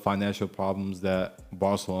the financial problems that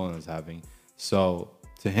Barcelona is having. So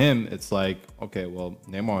to him, it's like, okay, well,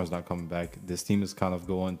 Neymar is not coming back. This team is kind of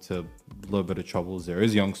going to a little bit of troubles. There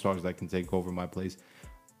is young stars that can take over my place.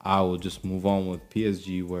 I will just move on with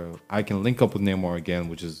PSG where I can link up with Neymar again,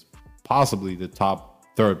 which is possibly the top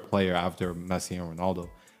third player after Messi and Ronaldo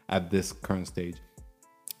at this current stage.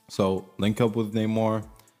 So link up with Neymar,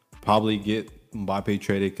 probably get Mbappe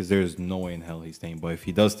traded because there's no way in hell he's staying. But if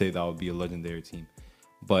he does stay, that would be a legendary team.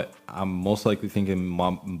 But I'm most likely thinking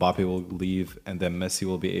Mbappe will leave, and then Messi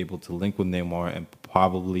will be able to link with Neymar and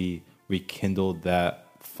probably rekindle that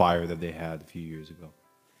fire that they had a few years ago.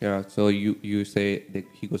 Yeah. So you say that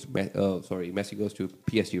he goes. Messi goes to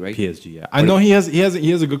PSG, right? PSG, yeah. I know he has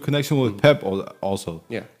a good connection with Pep also.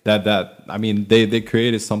 Yeah. That I mean they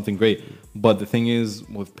created something great. But the thing is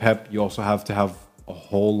with Pep, you also have to have a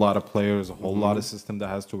whole lot of players, a whole lot of system that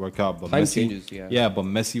has to work out. But Time Messi, changes, yeah. Yeah, but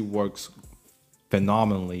Messi works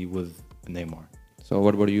phenomenally with Neymar. So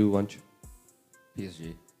what do you want?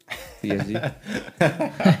 PSG. PSG.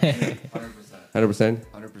 100%. 100%.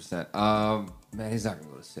 100%. Man, he's not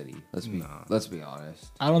gonna go to City. Let's be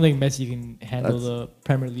honest. I don't think Messi can handle the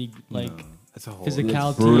Premier League like It's a whole physicality,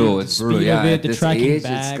 It's brutal. the It's brutal. speed Yeah, of it, at the this tracking age,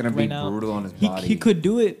 back. it's gonna be right now. brutal on his He body. could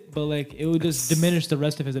do it, but like it would just diminish the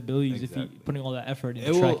rest of his abilities if Exactly. he putting all that effort into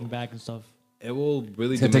It will- tracking back and stuff. It will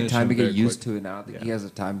really It's gonna take diminish time to him get very used quick. to it, and I don't think he has the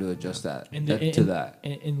time to adjust that And to that.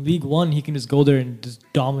 in League One, he can just go there and just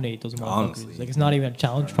dominate those motherfuckers. Honestly. Like it's not even a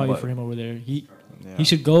challenge probably But- for him over there. He Yeah.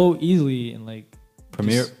 should go easily and like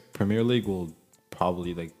Premier League will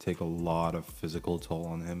probably like take a lot of physical toll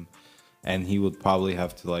on him, and he would probably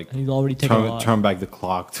have to like and he's already taken a lot. turn back the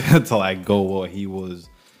clock to like go what he was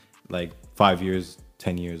like 5 years,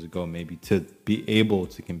 10 years ago, maybe, to be able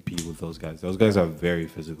to compete with those guys. Those guys are very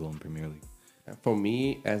physical in Premier League. For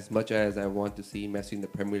me, as much as I want to see Messi in the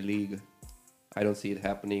Premier League, I don't see it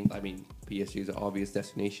happening. I mean, PSG is an obvious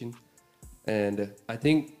destination, and I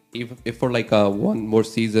think if for like one more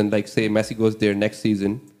season, like say Messi goes there next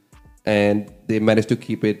season, and they manage to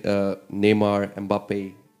keep it Neymar,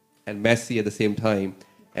 Mbappe, and Messi at the same time,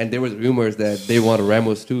 and there was rumors that they want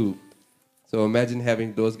Ramos too. So imagine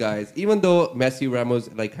having those guys, even though Messi, Ramos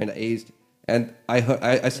like kind of aged. And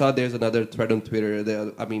I saw there's another thread on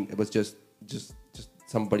Twitter. I mean, it was just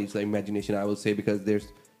somebody's imagination, I will say, because there's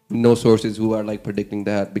no sources who are like predicting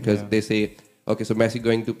that, because they say, okay, so Messi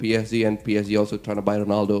going to PSG and PSG also trying to buy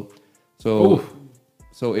Ronaldo. So Oof.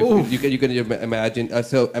 so if you can imagine,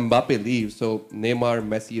 so Mbappe leaves, so Neymar,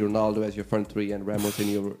 Messi, Ronaldo as your front three, and Ramos in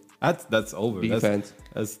your That's over. defense.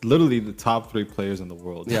 That's literally the top 3 players in the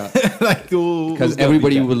world. Yeah. Like Because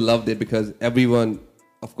everybody would love it, because everyone,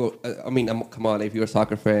 of course, I mean, come on, if you're a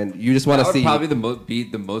soccer fan, you just want That to would see probably be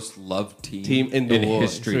the most loved team in the world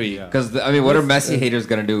history. Yeah. Because I mean, what are Messi haters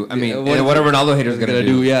gonna do? I mean, Yeah, what are Ronaldo haters gonna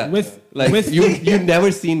do? Yeah, With- like with- you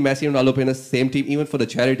never seen Messi and Ronaldo play in the same team, even for the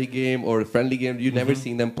charity game or a friendly game. You never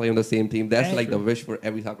seen them play on the same team. That's And- like the wish for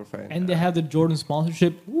every soccer fan. And they have the Jordan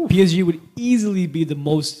sponsorship. PSG would easily be the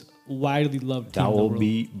most widely loved team That in the will world.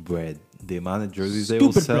 be bread. The amount of jerseys they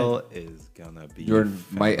will Stupid sell is gonna be. Jordan,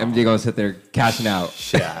 my MJ gonna sit there cashing out.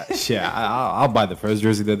 Shit. I'll buy the first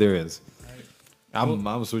jersey that there is.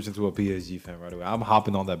 I'm switching to a PSG fan right away. I'm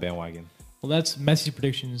hopping on that bandwagon. Well, that's Messi's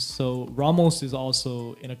predictions. So Ramos is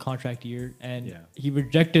also in a contract year, and Yeah. he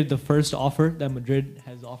rejected the first offer that Madrid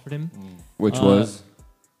has offered him. Which Uh, was?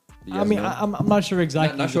 I mean, I'm not sure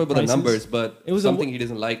exactly. Not sure about the prices. numbers, but It was something he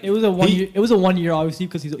doesn't like. It was a 1 year. It was a 1 year, obviously,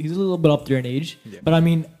 because he's a little bit up there in age. Yeah. But I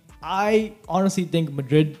mean, I honestly think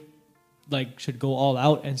Madrid like should go all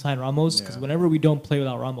out and sign Ramos, because Yeah. whenever we don't play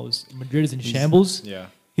without Ramos, Madrid is in shambles. Yeah.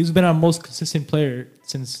 He's been our most consistent player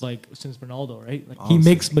since Ronaldo, right? Like he Honestly.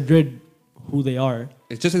 makes Madrid who they are.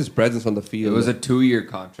 It's just his presence on the It field. was a 2-year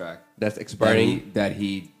contract that's that expiring.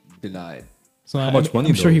 he denied. So How much money,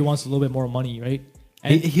 I'm sure though? he wants a little bit more money, right?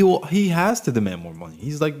 And He has to demand more money.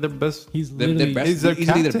 He's like their best. he's Their literally best, He's their easily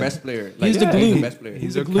their captain. best player. He's the yeah, glue. the best player. He's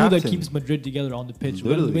He's the their glue that captain. keeps Madrid together on the pitch.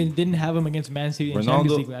 Literally. We didn't have him against Man City in Ronaldo-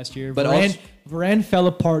 Champions League last year. But Varane, also- Varane fell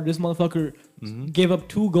apart. This motherfucker gave up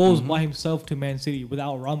 2 goals by himself to Man City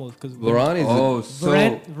without Ramos. Because Varane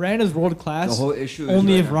is Varane is world class. the whole issue is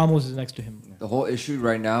only right if now- Ramos is next to him. The whole issue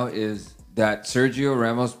right now is that Sergio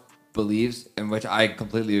Ramos believes, and which I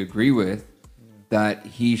completely agree with, that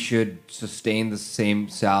he should sustain the same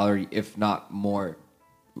salary, if not more,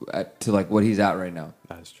 to like what he's at right now.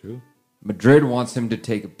 That's true. Madrid wants him to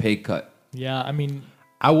take a pay cut. Yeah, I mean,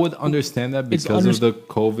 I would understand that It's because of the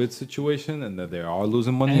COVID situation and that they are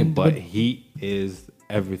losing money, And but Mad- he is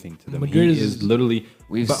everything to them. Madrid he is- is literally.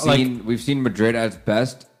 We've but, like, seen Madrid at its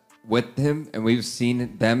best with him, and we've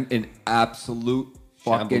seen them in absolute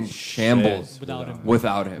fucking shambles Without him.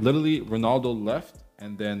 Without him. literally Ronaldo left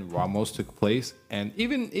and then Ramos took place, and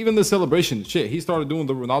even the celebration shit, he started doing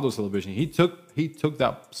the Ronaldo celebration. He took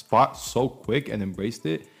that spot so quick and embraced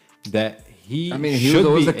it that he I mean, he should was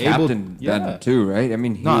always be the captain able, then too, right? I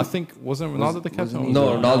mean, he, No, I think wasn't Ronaldo the captain? wasn't he?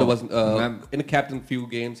 no, No. Ronaldo wasn't Mem- in a captain few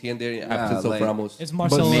games here and there in absence like- of Ramos. it's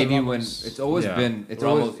Marcelo. but maybe and when Ramos. it's always Yeah. been it's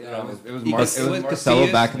Ramos, always Ramos. it was He- Mar- it it was was Marcelo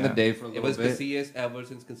Casillas, back in the yeah. day for a It little was bit. Casillas ever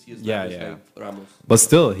since Casillas Yeah, left, yeah. like Ramos. But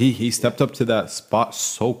still, he stepped up to that spot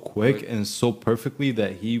so quick and so perfectly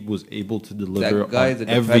that he was able to deliver That guy is on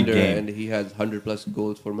a every defender, game. and he has 100+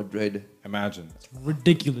 goals for Madrid. Imagine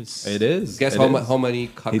ridiculous. it is. Guess It how, is. how many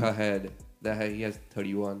Kaká had? He has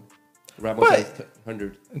 31. Ramos But- has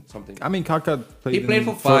 100 something. I mean, Kaká played. He played in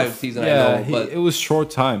for 5 seasons, I Yeah, know, but- it was short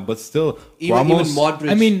time, but still, Even Ramos. Modric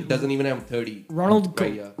I mean, doesn't even have 30. Ronald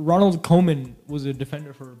Right, yeah. Ronald Koeman was a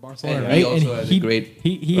defender for Barcelona, And right? he also has a great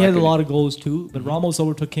he has a record. lot of goals too, but Ramos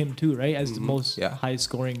overtook him too, right? As the most Yeah. highest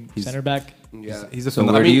scoring He's- center back. Yeah. He's a So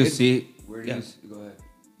phenomenal. where I mean, do you it- see? Where do yeah. you go ahead?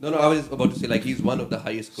 No, I was about to say, like, he's one of the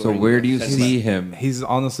highest So scoring. where do you center see backs. him? He's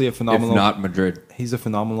honestly a If phenomenal. not Madrid, He's a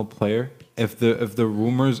phenomenal player. If the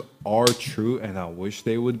rumors are true, and I wish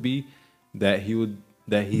they would be, that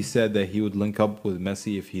he said that he would link up with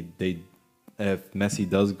Messi if Messi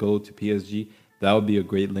does go to PSG, that would be a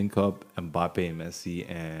great link up. Mbappe and Messi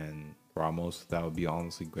and Ramos, that would be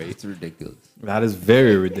honestly great. it's ridiculous. That is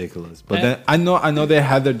very ridiculous. But then I know they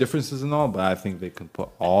had their differences and all, but I think they can put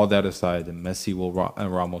all that aside, and Messi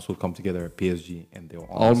and Ramos will come together at PSG, and they'll.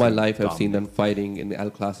 All my honestly life, I've seen dominate. them fighting in the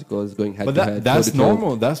El Clasicos, going head But to head. that's toe-to-toe.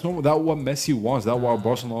 normal. That's normal. That's what Messi wants. That's what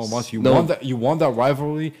Barcelona wants. You No. want that. You want that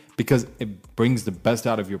rivalry because it brings the best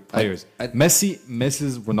out of your players. Messi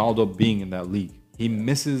misses Ronaldo being in that league. He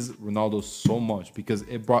misses Ronaldo so much because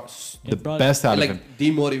it brought the best out of him. Like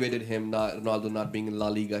demotivated him, Ronaldo not being in La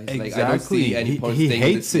Liga. He's like, I don't Exactly. see any point He staying in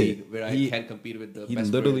hates this it. league where He- I can't compete with the He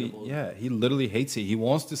best literally, player in the world. he literally hates it. He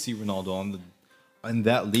wants to see Ronaldo in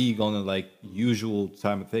that league on a like usual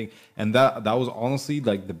time of thing, and that was honestly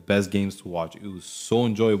like the best games to watch. It was so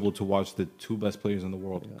enjoyable to watch the two best players in the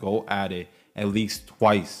world go at it at least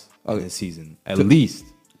twice in the season, at least.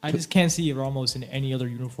 I just can't see Ramos in any other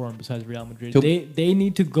uniform besides Real Madrid. To- They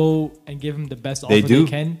need to go and give him the best offer They do. they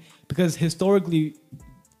can, because historically,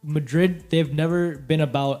 Madrid, they've never been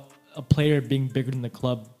about a player being bigger than the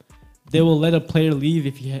club. They will let a player leave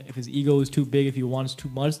if if his ego is too big, if he wants too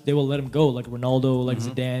much. They will let him go, like Ronaldo, like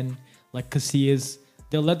Zidane, like Casillas.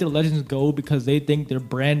 They'll let their legends go because they think their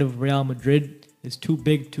brand of Real Madrid is too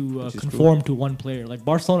big to Which is conform to one player. Like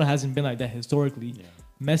Barcelona hasn't been like that historically.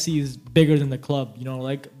 Messi is bigger than the club, you know.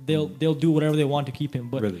 Like they'll do whatever they want to keep him.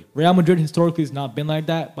 But Really? Real Madrid historically has not been like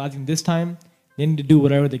that. But I think this time they need to do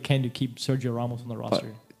whatever they can to keep Sergio Ramos on the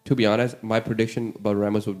roster. To be honest, my prediction about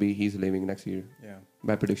Ramos would be he's leaving next year. Yeah.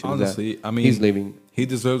 My prediction is Honestly, that I mean, he's leaving. he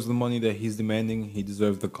deserves the money that he's demanding. He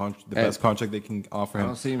deserves the best contract they can offer I him.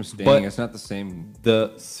 don't see him staying. But- It's not the same.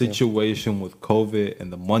 The situation with COVID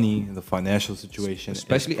and the money and the financial situation,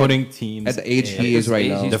 Especially is putting teams at the age in he is right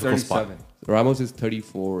Age, now. He's difficult spot. 37. Ramos is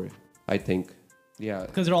 34, I think. Yeah.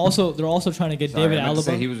 Because they're also trying to get Sorry, David I meant to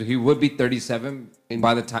say Alaba. he would be 37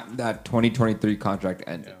 by the time that 2023 contract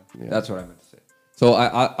ended. Yeah. That's what I meant to say. So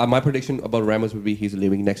my prediction about Ramos would be he's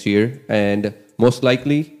leaving next year, and most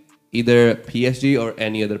likely either PSG or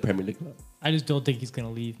any other Premier League club. I just don't think he's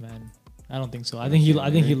gonna leave, man. I don't think so. I think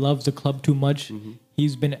he loves the club too much. Mm-hmm.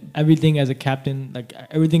 He's been everything as a captain, like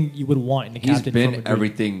everything you would want in a He's captain. been for Madrid.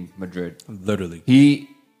 everything Madrid. Literally, He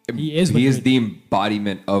is Madrid. the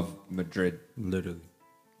embodiment of Madrid. literally,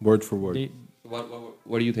 word for word. They-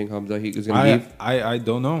 What do you think, Hamza? He's going to leave? I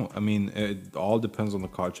don't know. I mean, it all depends on the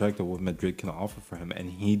contract and what Madrid can offer for him, and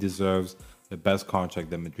he deserves the best contract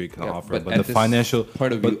that Madrid can Yeah, offer. But at the this financial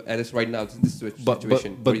point of but- view, at this right now, this situation, but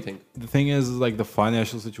what do you think? the thing is like the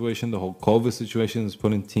financial situation, the whole COVID situation is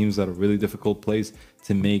putting teams at a really difficult place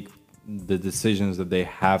to make the decisions that they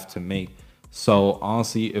have to make. So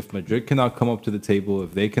honestly, if Madrid cannot come up to the table,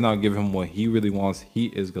 if they cannot give him what he really wants, he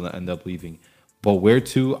is gonna end up leaving. But where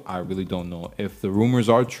to, I really don't know. If the rumors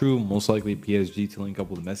are true, most likely PSG to link up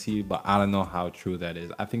with Messi, but I don't know how true that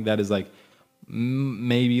is. I think that is like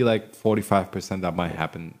maybe like 45% that might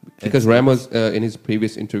happen. Because Ramos, in his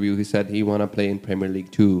previous interview, he said he want to play in Premier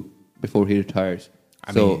League too before he retires.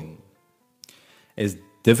 I mean, it's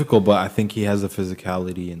difficult, but I think he has the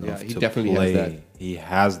physicality enough Yeah, he to definitely has play. that. He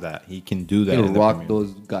has that. He can do that. he'll in the rock Premier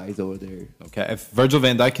those guys over there. League. Okay, if Virgil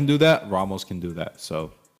van Dijk can do that, Ramos can do that.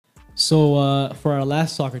 So for our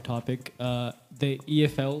last soccer topic, the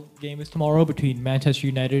EFL game is tomorrow between Manchester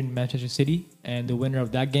United and Manchester City, and the winner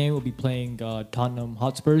of that game will be playing Tottenham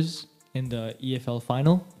Hotspurs in the EFL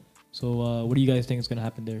final. So what do you guys think is going to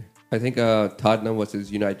happen there? I think Tottenham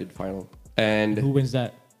versus United final. And Who wins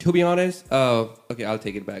that? to be honest, okay, I'll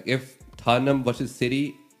take it back. If Tottenham versus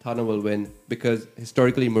City, Tottenham will win because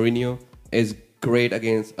historically Mourinho is great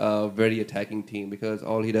against a very attacking team because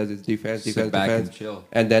all he does is defense, Sit defense, back defense, and chill.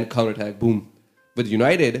 and then counterattack. Boom. With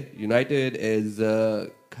United is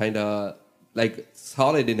kind of like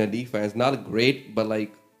solid in the defense, not great, but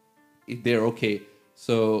like they're okay.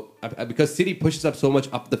 So because City pushes up so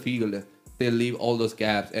much up the field, they leave all those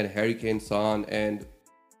gaps, and Harry Kane, Son, and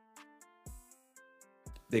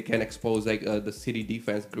they can expose like the City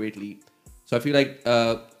defense greatly. So I feel like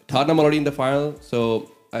Tottenham already in the final.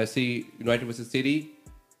 So I see United versus City,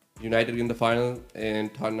 United in the final,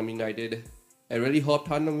 and Tottenham United. I really hope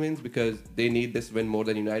Tottenham wins because they need this win more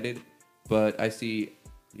than United. But I see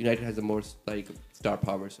United has the more like star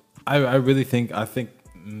powers. I really think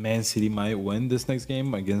Man City might win this next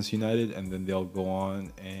game against United, and then they'll go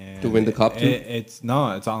on and To win the cup too? It's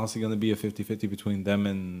honestly going to be a 50-50 between them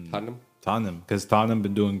and Tottenham? because Tottenham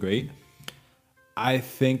been doing great. I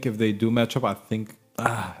think if they do match up, I think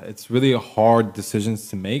it's really a hard decisions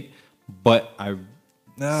to make. But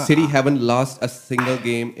City haven't lost a single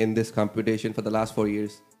game in this competition for the last 4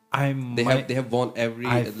 years. They have won every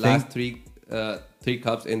last three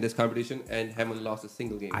cups in this competition and haven't lost a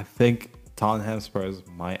single game. I think Tottenham Spurs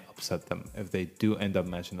might upset them if they do end up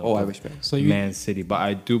matching up. Oh, I with wish, man. So Man City, but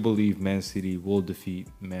I do believe Man City will defeat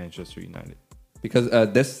Manchester United. Because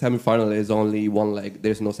this semi-final is only one leg.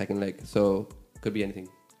 There's no second leg, so could be anything.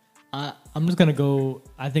 I'm just gonna go.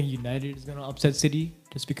 I think United is gonna upset City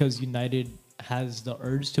just because United has the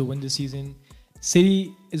urge to win this season.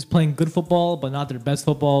 City is playing good football, but not their best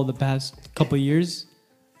football the past couple of years.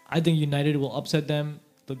 I think United will upset them.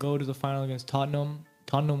 They'll go to the final against Tottenham.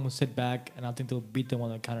 Tottenham will sit back, and I think they'll beat them on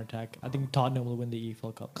the counterattack. I think Tottenham will win the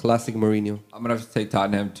EFL Cup. Classic Mourinho. I'm gonna have to take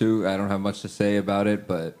Tottenham too. I don't have much to say about it,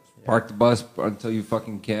 but park the bus until you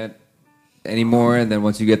fucking can't anymore, and then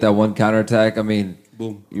once you get that one counterattack, I mean,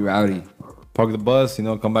 Boom. you're outie. Park the bus,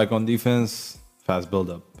 come back on defense, fast build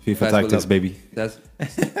up. FIFA Fast tactics, build-up. baby. That's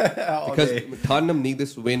because Tottenham need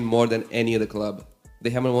this win more than any other club. They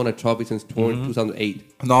haven't won a trophy since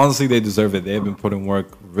 2008. And honestly, they deserve it. They have been putting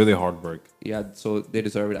work, really hard work. Yeah, so they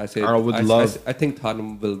deserve it. I think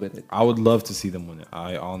Tottenham will win it. I would love to see them win it.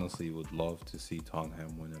 I honestly would love to see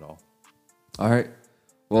Tottenham win it all. All right.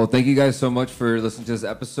 Well, thank you guys so much for listening to this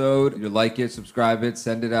episode. You like it, subscribe it,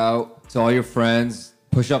 send it out to all your friends.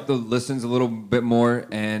 Push up the listens a little bit more,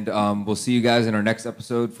 and we'll see you guys in our next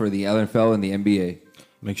episode for the LNFL and the NBA.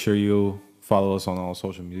 Make sure you follow us on all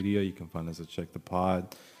social media. You can find us at Check the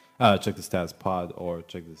Stats Pod, or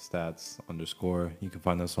Check the Stats _. You can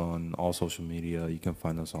find us on all social media. You can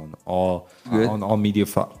find us on all media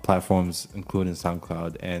platforms, including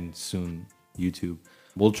SoundCloud and soon YouTube.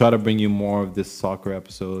 We'll try to bring you more of this soccer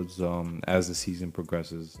episodes as the season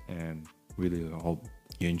progresses, and really hope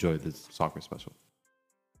you enjoyed this soccer special.